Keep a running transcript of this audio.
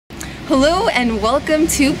Hello and welcome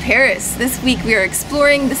to Paris. This week we are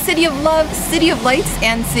exploring the City of Love, City of Lights,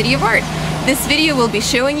 and City of Art. This video will be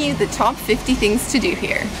showing you the top 50 things to do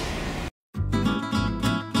here.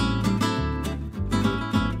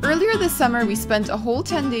 Earlier this summer we spent a whole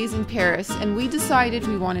 10 days in Paris and we decided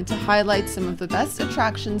we wanted to highlight some of the best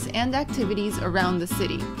attractions and activities around the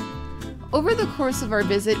city. Over the course of our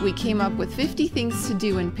visit we came up with 50 things to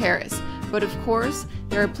do in Paris, but of course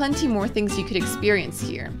there are plenty more things you could experience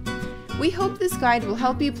here. We hope this guide will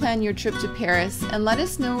help you plan your trip to Paris and let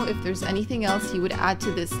us know if there's anything else you would add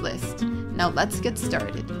to this list. Now let's get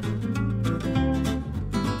started.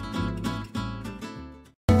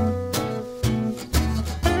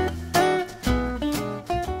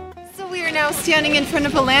 So we are now standing in front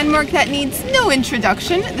of a landmark that needs no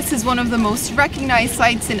introduction. This is one of the most recognized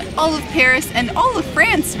sites in all of Paris and all of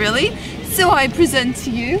France, really. So I present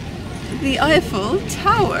to you the Eiffel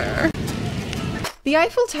Tower. The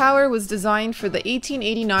Eiffel Tower was designed for the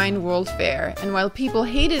 1889 World Fair, and while people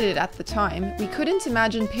hated it at the time, we couldn't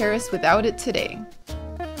imagine Paris without it today.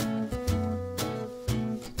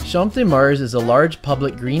 Champs-Élysées is a large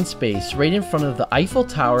public green space right in front of the Eiffel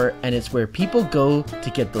Tower, and it's where people go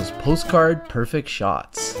to get those postcard perfect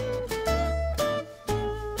shots.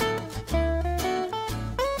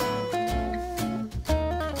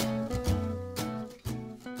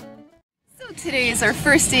 Today is our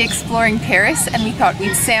first day exploring Paris and we thought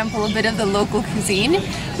we'd sample a bit of the local cuisine.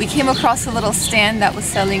 We came across a little stand that was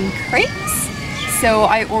selling crepes, so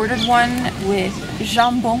I ordered one with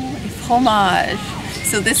jambon et fromage.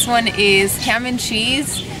 So this one is ham and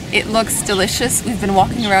cheese. It looks delicious. We've been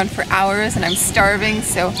walking around for hours and I'm starving,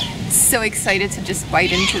 so excited to just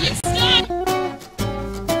bite into this.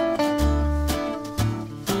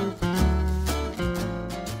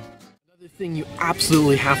 Thing you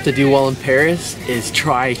absolutely have to do while in Paris is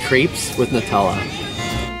try crepes with Nutella.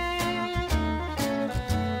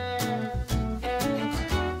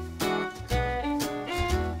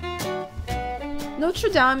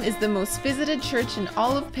 Notre-Dame is the most visited church in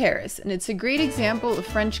all of Paris, and it's a great example of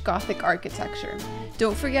French Gothic architecture.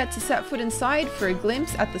 Don't forget to set foot inside for a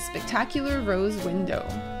glimpse at the spectacular rose window.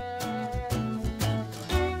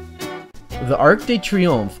 The Arc de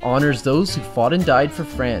Triomphe honors those who fought and died for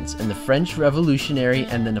France in the French Revolutionary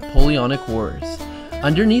and the Napoleonic Wars.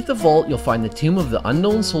 Underneath the vault you'll find the tomb of the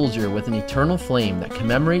unknown soldier with an eternal flame that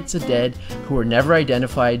commemorates the dead who were never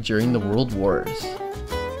identified during the World Wars.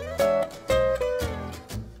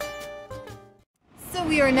 So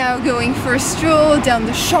we are now going for a stroll down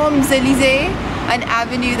the Champs-Élysées, an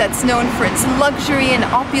avenue that's known for its luxury and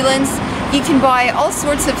opulence. You can buy all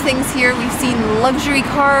sorts of things here. We've seen luxury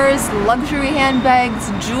cars, luxury handbags,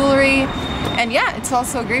 jewelry, and yeah, it's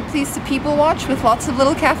also a great place to people watch with lots of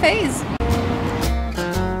little cafes.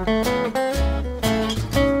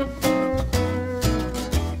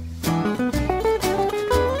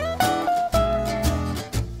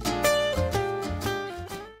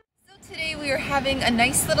 So today we are having a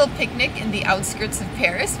nice little picnic in the outskirts of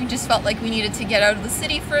Paris. We just felt like we needed to get out of the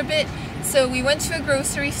city for a bit. So we went to a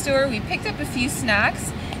grocery store, we picked up a few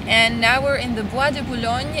snacks, and now we're in the Bois de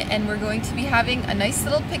Boulogne and we're going to be having a nice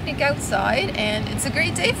little picnic outside, and it's a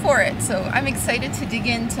great day for it. So I'm excited to dig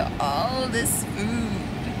into all this food.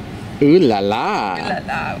 Ooh la la! Ooh la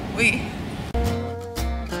la, oui.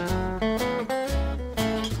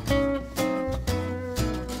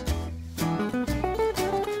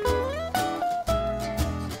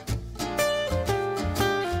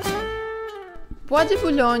 Bois de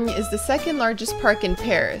Boulogne is the second largest park in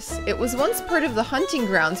Paris. It was once part of the hunting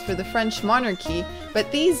grounds for the French monarchy,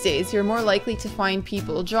 but these days you're more likely to find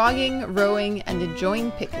people jogging, rowing, and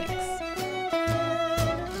enjoying picnics.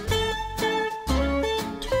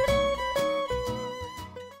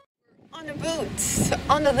 On a boat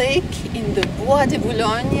on the lake in the Bois de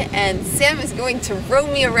Boulogne, and Sam is going to row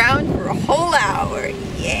me around for a whole hour.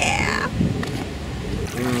 Yeah!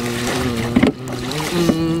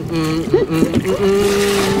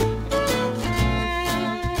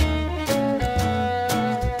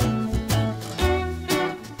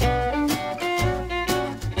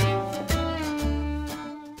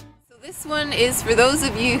 So this one is for those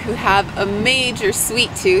of you who have a major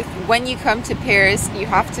sweet tooth. When you come to Paris, you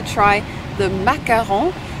have to try the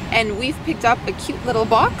macarons, and we've picked up a cute little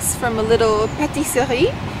box from a little patisserie,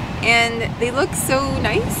 and they look so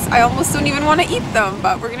nice. I almost don't even want to eat them,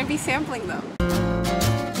 but we're going to be sampling them.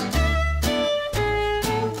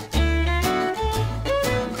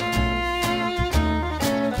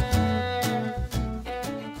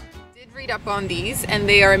 Up on these, and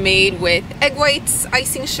they are made with egg whites,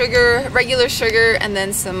 icing sugar, regular sugar, and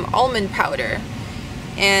then some almond powder.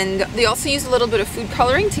 And they also use a little bit of food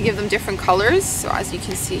coloring to give them different colors. So as you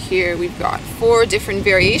can see here, we've got 4 different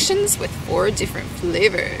variations with 4 different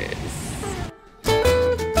flavors.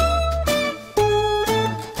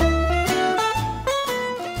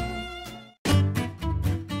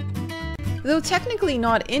 Though technically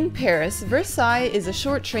not in Paris, Versailles is a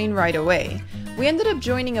short train ride away. We ended up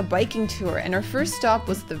joining a biking tour, and our first stop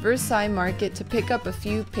was the Versailles market to pick up a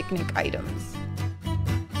few picnic items.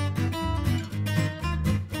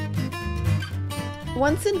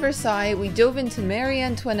 Once in Versailles, we dove into Marie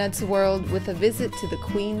Antoinette's world with a visit to the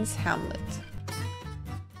Queen's Hamlet.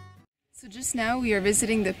 So just now we are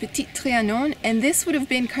visiting the Petit Trianon, and this would have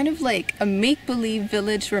been kind of like a make-believe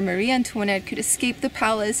village where Marie Antoinette could escape the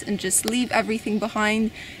palace and just leave everything behind.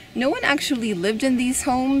 No one actually lived in these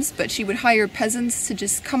homes, but she would hire peasants to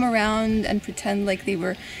just come around and pretend like they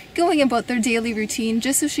were going about their daily routine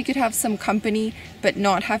just so she could have some company but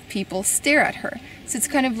not have people stare at her. So it's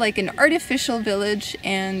kind of like an artificial village,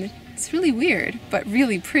 and it's really weird but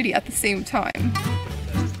really pretty at the same time.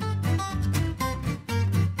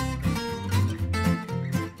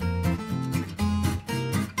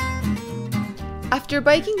 After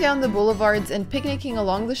biking down the boulevards and picnicking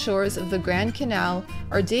along the shores of the Grand Canal,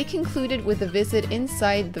 our day concluded with a visit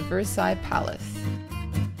inside the Versailles Palace.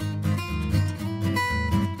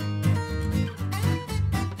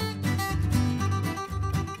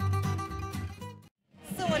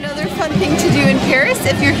 So another fun thing to do in Paris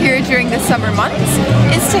if you're here during the summer months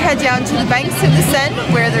is to head down to the banks of the Seine,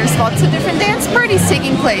 where there's lots of different dance parties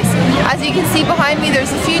taking place. As you can see behind me,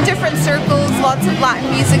 there's a few different circles, lots of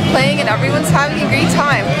Latin music playing, and everyone's having a great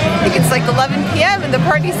time. I think it's like 11 p.m. and the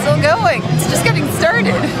party's still going. It's just getting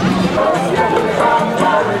started.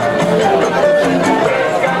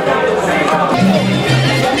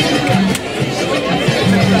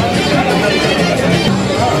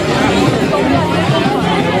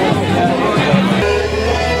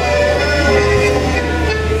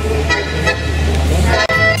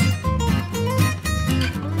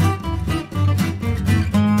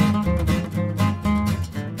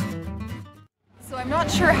 I'm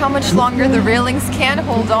not sure how much longer the railings can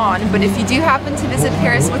hold on, but if you do happen to visit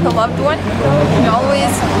Paris with a loved one, you can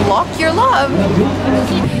always lock your love.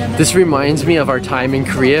 This reminds me of our time in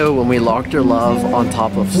Korea when we locked our love on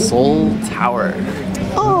top of Seoul Tower.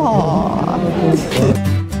 Aww.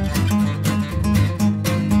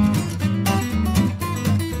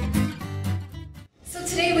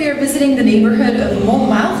 Visiting the neighborhood of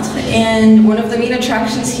Montmartre, and one of the main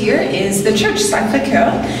attractions here is the church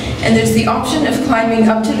Sacré-Cœur, and there's the option of climbing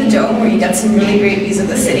up to the dome where you get some really great views of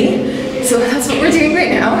the city. So that's what we're doing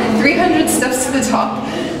right now, 300 steps to the top.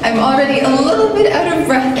 I'm already a little bit out of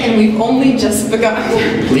breath and we've only just begun.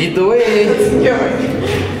 Lead the way! Let's go!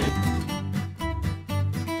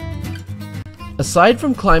 Aside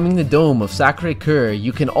from climbing the dome of Sacré-Cœur,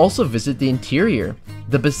 you can also visit the interior.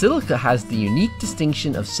 The basilica has the unique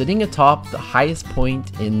distinction of sitting atop the highest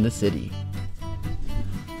point in the city.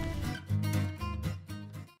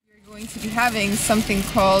 We're going to be having something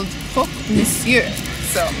called croque monsieur.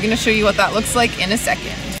 So I'm going to show you what that looks like in a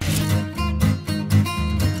second.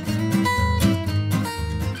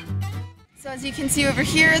 So as you can see over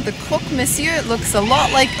here, the croque monsieur, it looks a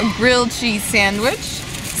lot like a grilled cheese sandwich.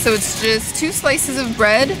 So it's just 2 slices of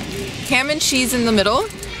bread, ham and cheese in the middle.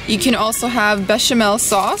 You can also have bechamel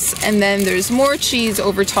sauce, and then there's more cheese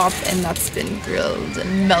over top, and that's been grilled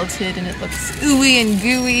and melted, and it looks ooey and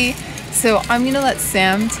gooey. So I'm gonna let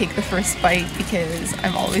Sam take the first bite because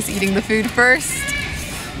I'm always eating the food first.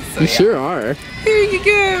 So, you sure are. Here you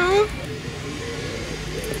go.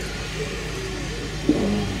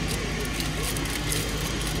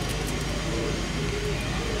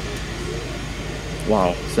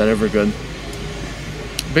 Wow, is that ever good?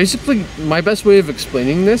 Basically, my best way of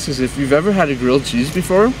explaining this is if you've ever had a grilled cheese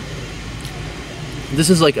before, this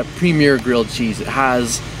is like a premier grilled cheese. It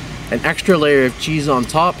has an extra layer of cheese on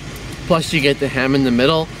top, plus you get the ham in the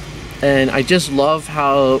middle. And I just love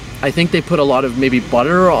how I think they put a lot of maybe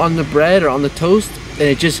butter on the bread or on the toast, and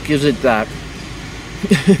it just gives it that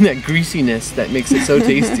that greasiness that makes it so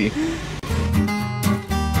tasty.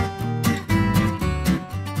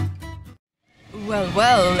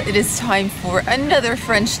 Well, it is time for another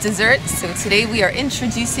French dessert. So today we are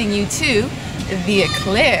introducing you to the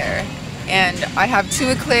eclair. And I have 2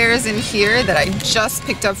 eclairs in here that I just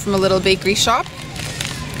picked up from a little bakery shop.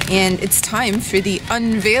 And it's time for the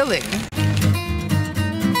unveiling.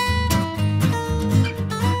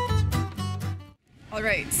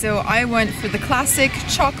 Alright, so I went for the classic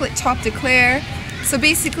chocolate topped eclair. So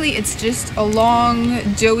basically it's just a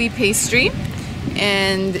long doughy pastry,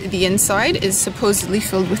 and the inside is supposedly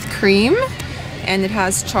filled with cream, and it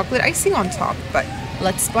has chocolate icing on top, but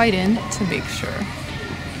let's bite in to make sure.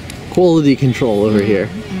 Quality control over here.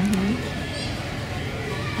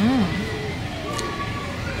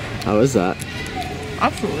 How is that?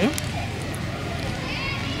 Absolutely.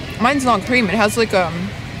 Mine's not cream. It has like a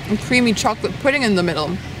creamy chocolate pudding in the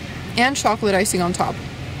middle and chocolate icing on top.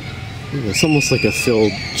 It's almost like a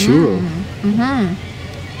filled churro.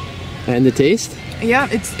 And the taste? Yeah,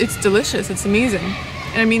 it's delicious. It's amazing.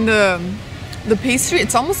 And I mean the pastry,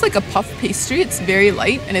 it's almost like a puff pastry. It's very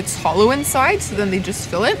light and it's hollow inside, so then they just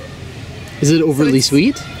fill it. Is it overly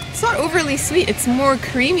sweet? It's not overly sweet. It's more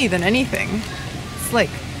creamy than anything. It's like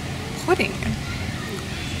pudding.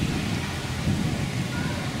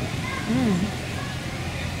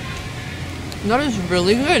 That is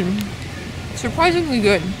really good. Surprisingly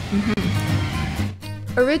good.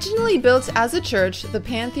 Originally built as a church, the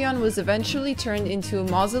Pantheon was eventually turned into a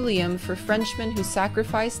mausoleum for Frenchmen who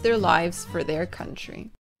sacrificed their lives for their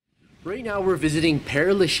country. Right now we're visiting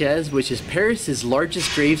Père Lachaise, which is Paris's largest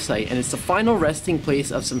gravesite, and it's the final resting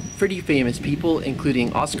place of some pretty famous people,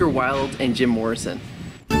 including Oscar Wilde and Jim Morrison.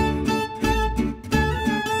 So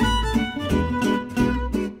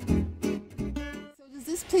does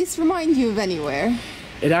this place remind you of anywhere?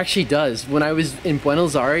 It actually does. When I was in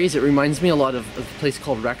Buenos Aires, it reminds me a lot of a place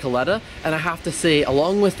called Recoleta, and I have to say,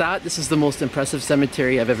 along with that, this is the most impressive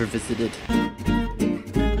cemetery I've ever visited.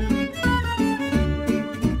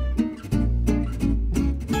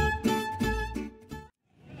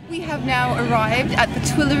 We have now arrived at the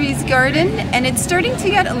Tuileries Garden, and it's starting to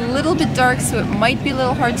get a little bit dark, so it might be a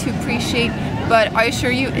little hard to appreciate, but I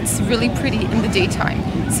assure you it's really pretty in the daytime.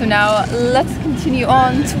 So now let's continue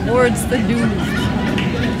on towards the Louvre.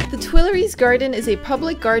 The Tuileries Garden is a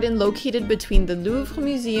public garden located between the Louvre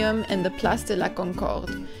Museum and the Place de la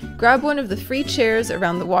Concorde. Grab one of the free chairs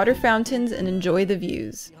around the water fountains and enjoy the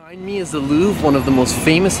views. Behind me is the Louvre, one of the most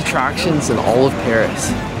famous attractions in all of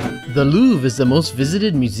Paris. The Louvre is the most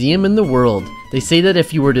visited museum in the world. They say that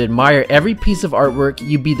if you were to admire every piece of artwork,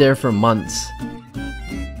 you'd be there for months.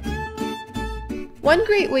 One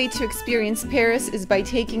great way to experience Paris is by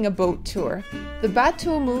taking a boat tour. The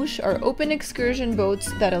Bateaux Mouches are open excursion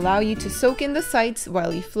boats that allow you to soak in the sights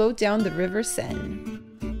while you float down the River Seine.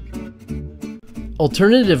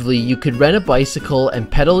 Alternatively, you could rent a bicycle and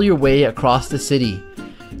pedal your way across the city.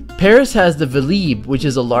 Paris has the Vélib', which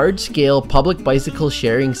is a large-scale public bicycle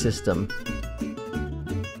sharing system.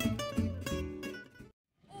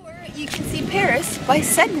 Or you can see Paris by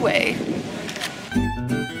Segway.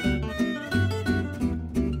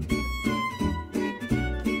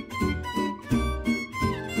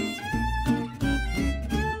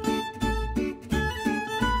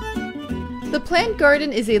 The plant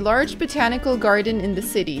garden is a large botanical garden in the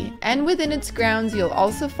city, and within its grounds you'll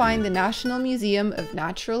also find the National Museum of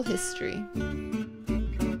Natural History.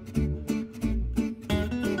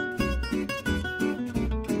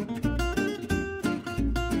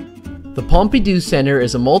 The Pompidou Center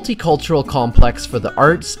is a multicultural complex for the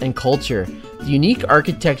arts and culture. The unique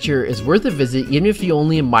architecture is worth a visit even if you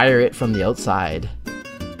only admire it from the outside.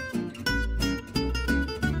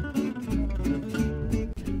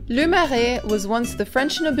 Le Marais was once the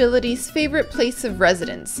French nobility's favorite place of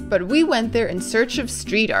residence, but we went there in search of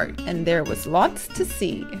street art, and there was lots to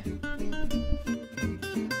see.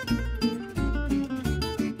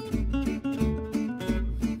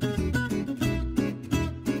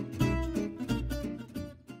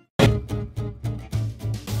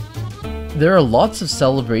 There are lots of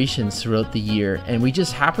celebrations throughout the year, and we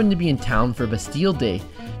just happened to be in town for Bastille Day.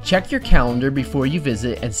 Check your calendar before you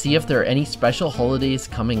visit and see if there are any special holidays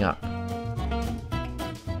coming up.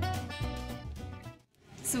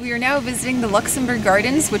 So we are now visiting the Luxembourg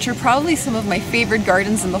Gardens, which are probably some of my favorite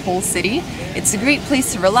gardens in the whole city. It's a great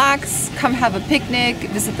place to relax, come have a picnic,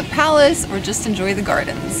 visit the palace, or just enjoy the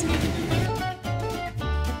gardens.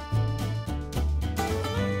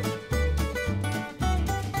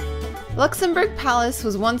 Luxembourg Palace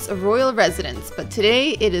was once a royal residence, but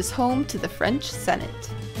today it is home to the French Senate.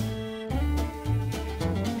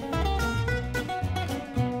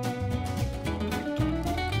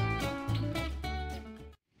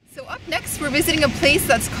 So up next we're visiting a place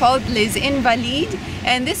that's called Les Invalides,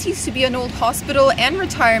 and this used to be an old hospital and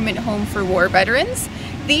retirement home for war veterans.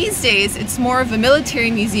 These days it's more of a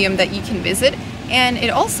military museum that you can visit, and it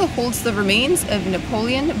also holds the remains of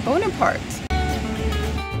Napoleon Bonaparte.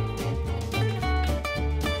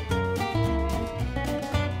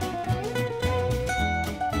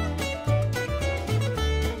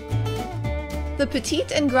 The Petit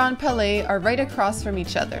and Grand Palais are right across from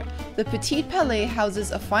each other. The Petit Palais houses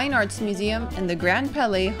a fine arts museum, and the Grand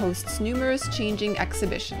Palais hosts numerous changing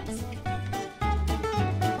exhibitions.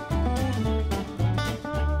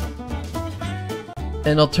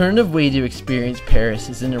 An alternative way to experience Paris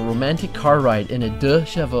is in a romantic car ride in a deux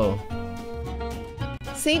chevaux.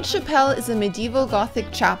 Sainte-Chapelle is a medieval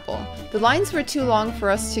Gothic chapel. The lines were too long for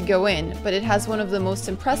us to go in, but it has one of the most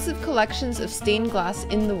impressive collections of stained glass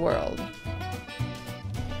in the world.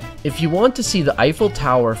 If you want to see the Eiffel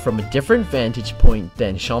Tower from a different vantage point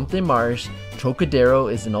than Champs-Élysées, Trocadero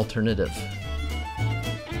is an alternative.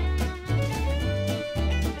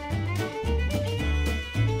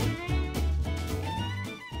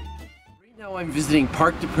 I'm visiting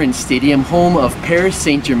Parc des Princes Stadium, home of Paris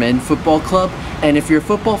Saint-Germain Football Club, and if you're a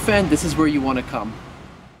football fan, this is where you want to come.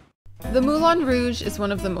 The Moulin Rouge is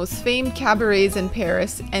one of the most famed cabarets in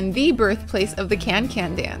Paris and the birthplace of the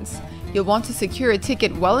can-can dance. You'll want to secure a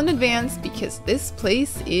ticket well in advance because this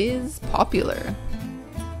place is popular.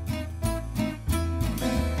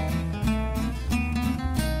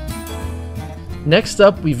 Next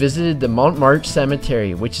up, we visited the Montmartre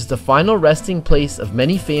Cemetery, which is the final resting place of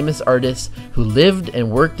many famous artists who lived and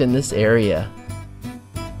worked in this area.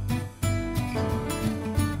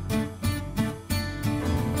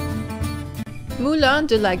 Moulin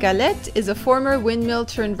de la Galette is a former windmill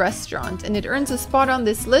turned restaurant, and it earns a spot on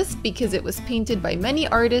this list because it was painted by many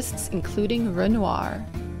artists, including Renoir.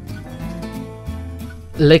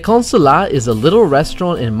 Le Consulat is a little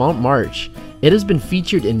restaurant in Montmartre. It has been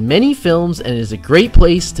featured in many films and is a great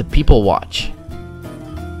place to people watch.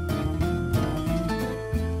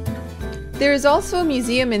 There is also a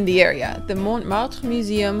museum in the area, the Montmartre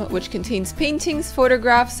Museum, which contains paintings,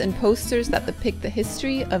 photographs, and posters that depict the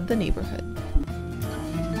history of the neighborhood.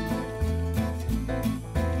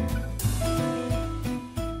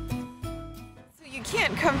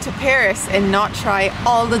 Can't come to Paris and not try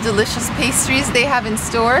all the delicious pastries they have in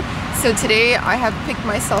store. So today I have picked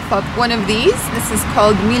myself up one of these. This is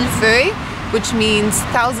called millefeuille, which means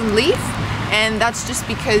thousand leaf, and that's just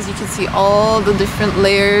because you can see all the different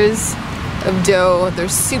layers of dough. They're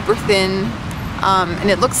super thin, and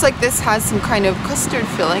it looks like this has some kind of custard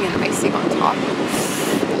filling and icing on top.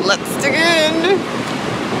 Let's dig in.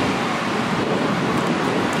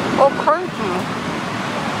 Oh, crunchy.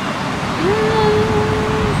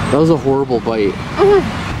 That was a horrible bite.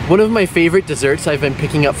 One of my favorite desserts I've been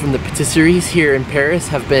picking up from the patisseries here in Paris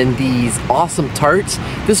have been these awesome tarts.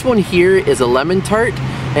 This one here is a lemon tart,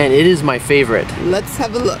 and it is my favorite. Let's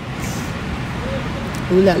have a look.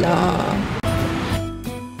 Ooh la la.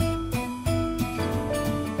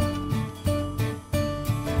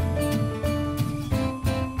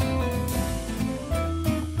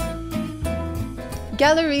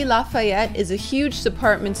 Galeries Lafayette is a huge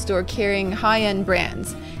department store carrying high-end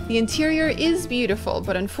brands. The interior is beautiful,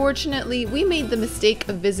 but unfortunately, we made the mistake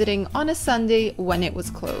of visiting on a Sunday when it was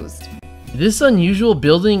closed. This unusual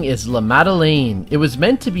building is La Madeleine. It was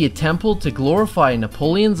meant to be a temple to glorify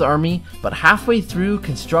Napoleon's army, but halfway through,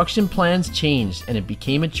 construction plans changed and it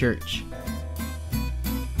became a church.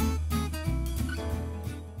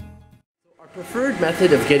 Preferred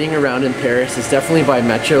method of getting around in Paris is definitely by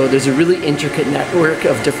metro. There's a really intricate network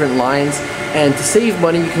of different lines, and to save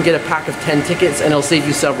money you can get a pack of 10 tickets and it'll save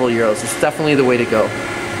you several euros. It's definitely the way to go.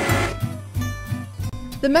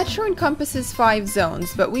 The metro encompasses 5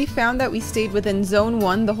 zones, but we found that we stayed within zone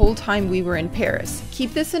 1 the whole time we were in Paris.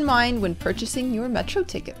 Keep this in mind when purchasing your metro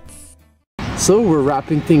tickets. So we're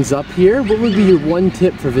wrapping things up here. What would be your one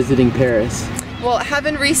tip for visiting Paris? Well,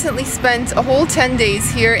 having recently spent a whole 10 days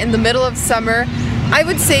here in the middle of summer, I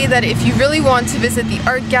would say that if you really want to visit the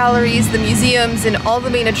art galleries, the museums, and all the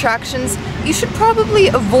main attractions, you should probably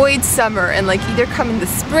avoid summer and either come in the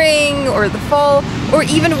spring or the fall or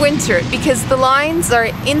even winter, because the lines are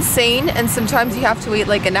insane and sometimes you have to wait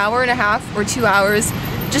like an hour and a half or 2 hours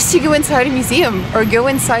just to go inside a museum or go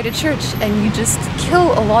inside a church, and you just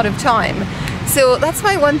kill a lot of time. So that's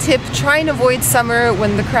my one tip. Try and avoid summer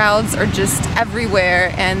when the crowds are just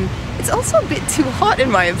everywhere, and it's also a bit too hot in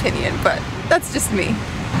my opinion, but that's just me.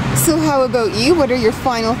 So how about you? What are your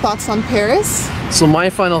final thoughts on Paris? So my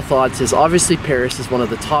final thoughts is obviously Paris is one of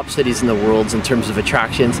the top cities in the world in terms of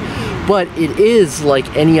attractions, but it is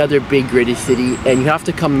like any other big gritty city, and you have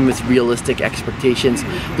to come in with realistic expectations.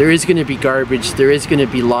 There is going to be garbage, there is going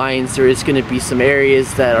to be lines, there is going to be some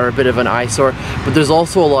areas that are a bit of an eyesore, but there's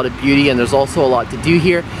also a lot of beauty and there's also a lot to do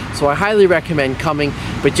here. So I highly recommend coming,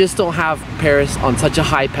 but just don't have Paris on such a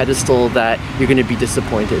high pedestal that you're going to be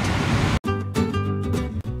disappointed.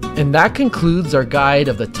 And that concludes our guide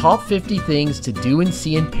of the top 50 things to do and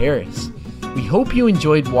see in Paris. We hope you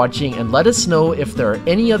enjoyed watching, and let us know if there are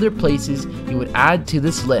any other places you would add to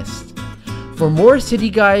this list. For more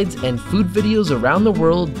city guides and food videos around the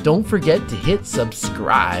world, don't forget to hit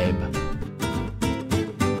subscribe.